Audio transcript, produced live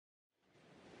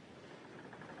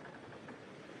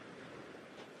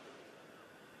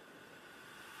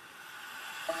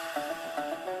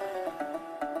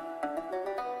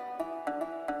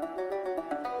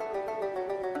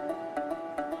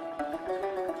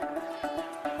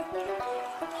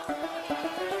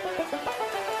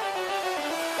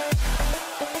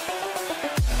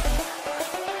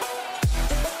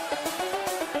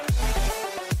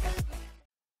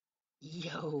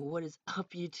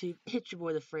up, YouTube? It's your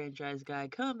boy, the Franchise Guy,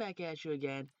 coming back at you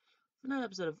again for another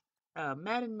episode of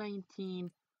Madden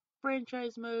 19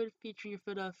 Franchise Mode featuring your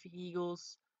Philadelphia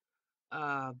Eagles.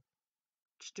 Uh,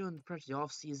 just doing the pretty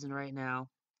off season right now.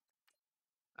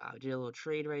 We did a little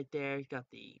trade right there. Got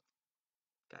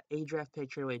a draft pick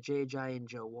trade away J.J. and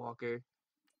Joe Walker.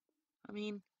 I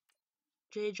mean,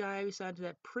 J.J. we signed to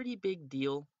that pretty big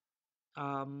deal. We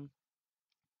signed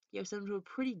him to a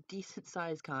pretty decent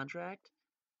sized contract.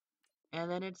 And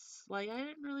then it's like I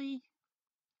don't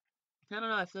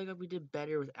know. I feel like we did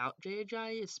better without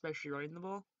J.J., especially running the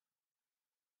ball.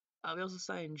 We also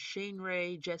signed Shane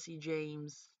Ray, Jesse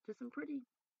James, did some pretty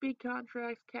big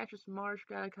contracts. Cassius Marsh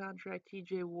got a contract.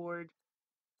 T.J. Ward.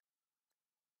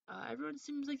 Everyone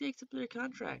seems like they accepted their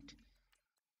contract.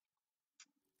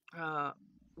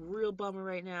 Real bummer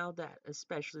right now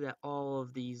especially that all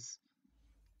of these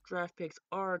draft picks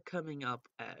are coming up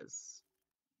as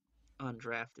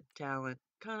undrafted talent.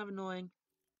 Kind of annoying,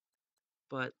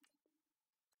 but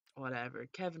whatever.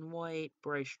 Kevin White,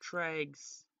 Bryce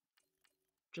Treggs,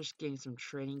 just getting some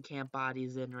training camp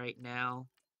bodies in right now.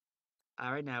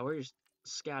 Right now, we're just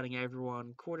scouting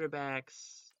everyone.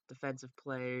 Quarterbacks, defensive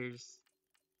players.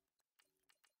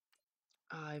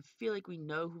 I feel like we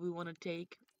know who we want to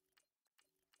take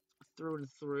through and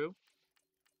through.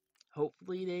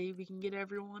 Hopefully we can get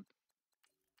everyone.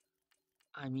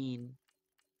 I mean,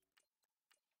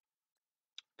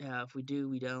 if we do,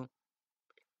 we don't.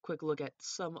 Quick look at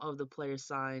some of the players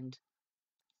signed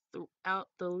throughout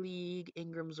the league.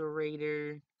 Ingram's a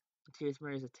Raider. Latavius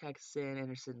Murray's a Texan.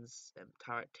 Anderson's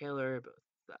Tyrod Taylor,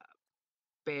 both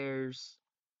Bears.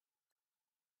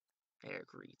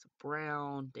 Eric Reed's a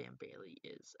Brown. Dan Bailey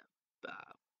is a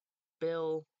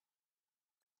Bill.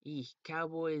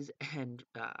 Cowboys and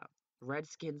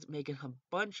Redskins making a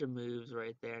bunch of moves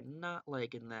right there. Not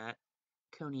liking that.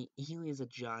 Coney Ely's a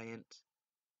Giant.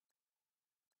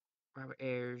 Robert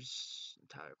Ayers,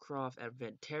 Tyler Croft,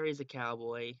 Evan Terry's a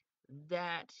Cowboy.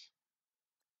 That's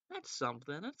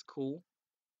something. That's cool,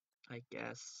 I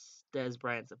guess. Dez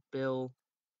Bryant's a Bill.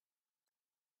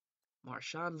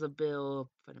 Marshawn's a Bill.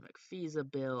 Freddie McPhee's a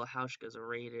Bill. Hauschka's a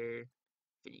Raider.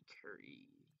 Vinny Curry.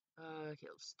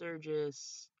 Caleb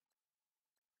Sturgis.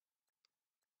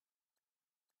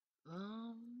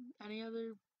 Any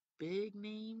other big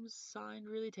names signed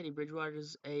really? Teddy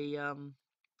Bridgewater's a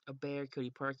Bear.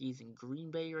 Cody Parkey's in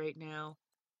Green Bay right now.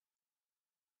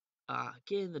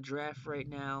 Getting the draft right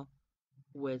now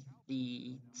with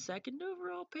the second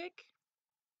overall pick.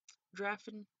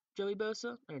 Drafting Joey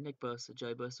Bosa or Nick Bosa.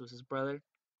 Joey Bosa was his brother.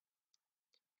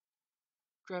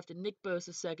 Drafted Nick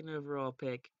Bosa, second overall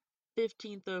pick.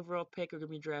 15th overall pick, we're gonna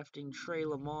be drafting Trey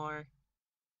Lamar.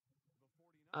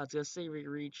 It's gonna say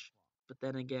reach, but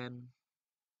then again,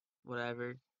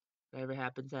 whatever. Whatever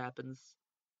happens, happens.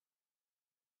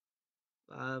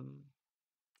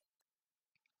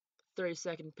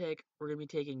 32nd pick, we're going to be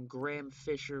taking Graham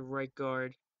Fisher, right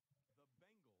guard.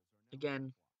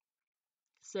 Again,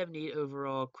 78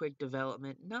 overall, quick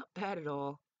development. Not bad at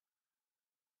all.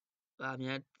 I mean,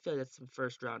 I feel like that's some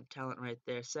first round talent right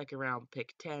there. Second round,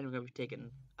 pick 10, we're going to be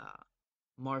taking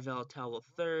Marvell Towell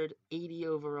III, 80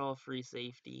 overall, free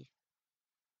safety.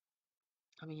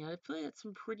 I mean, I feel like that's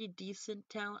some pretty decent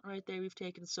talent right there we've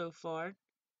taken so far.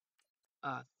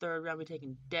 Third round, we're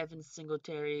taking Devin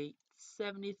Singletary,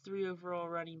 73 overall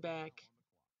running back.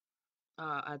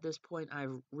 At this point,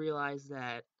 I've realized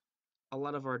that a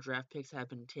lot of our draft picks have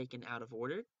been taken out of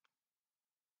order.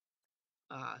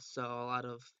 So a lot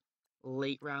of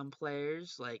late round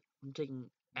players, like I'm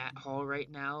taking At Hall right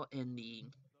now in the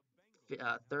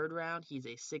third round. He's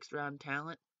a sixth round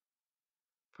talent.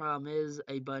 Problem is,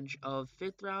 a bunch of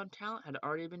fifth round talent had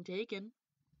already been taken.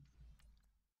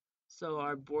 So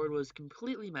our board was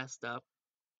completely messed up,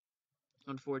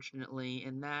 unfortunately,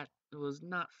 and that was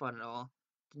not fun at all.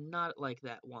 Did not like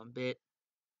that one bit.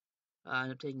 I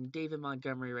ended up taking David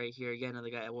Montgomery right here. Again, another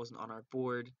guy that wasn't on our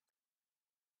board.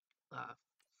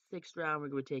 Sixth round, we're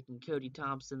going to be taking Cody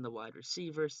Thompson, the wide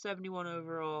receiver, 71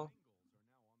 overall.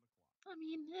 I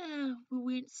mean,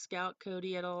 we didn't scout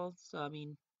Cody at all, so I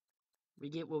mean, we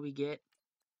get what we get.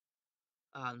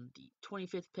 The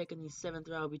 25th pick in the 7th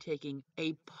round, we'll be taking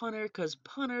a punter, because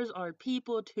punters are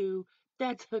people too.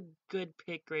 That's a good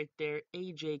pick right there.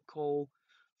 AJ Cole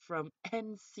from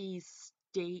NC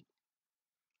State.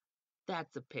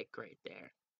 That's a pick right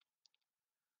there.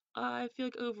 I feel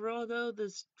like overall, though,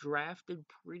 this draft did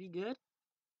pretty good.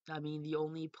 I mean, the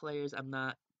only players I'm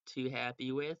not too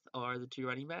happy with are the two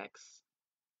running backs.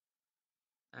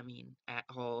 I mean, At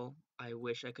Hall, I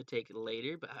wish I could take it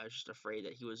later, but I was just afraid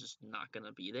that he was just not going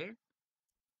to be there.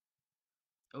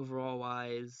 Overall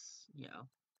wise,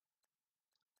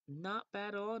 Not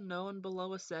bad at all. No one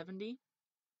below a 70.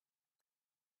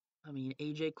 I mean,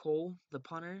 AJ Cole, the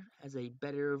punter, has a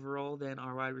better overall than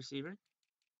our wide receiver.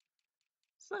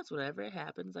 So that's whatever. It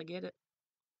happens. I get it.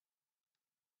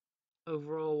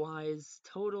 Overall wise,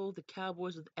 total, the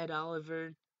Cowboys with Ed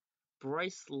Oliver,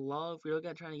 Bryce Love. We are looking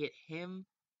at trying to get him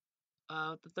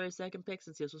with the 32nd pick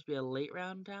since he was supposed to be a late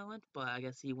round talent, but I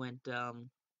guess he went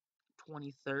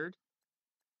 23rd.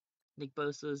 Nick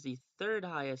Bosa is the third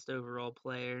highest overall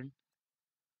player.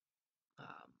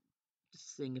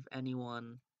 Just seeing if any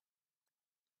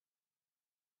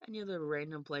other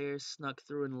random players snuck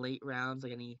through in late rounds,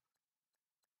 like any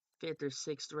fifth or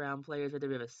sixth round players. Right there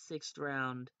we have a sixth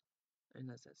round, and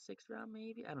that's a sixth round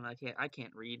maybe. I don't know. I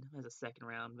can't read. That's a second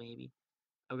round maybe.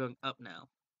 I'm going up now.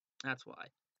 That's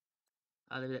why.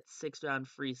 There's that sixth round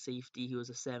free safety. He was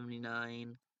a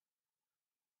 79.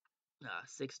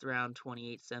 Sixth round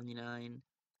 28.79.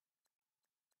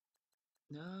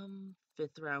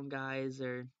 Fifth round guys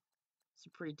are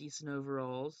some pretty decent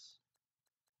overalls.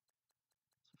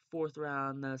 Fourth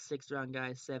round, sixth round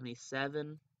guys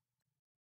 77.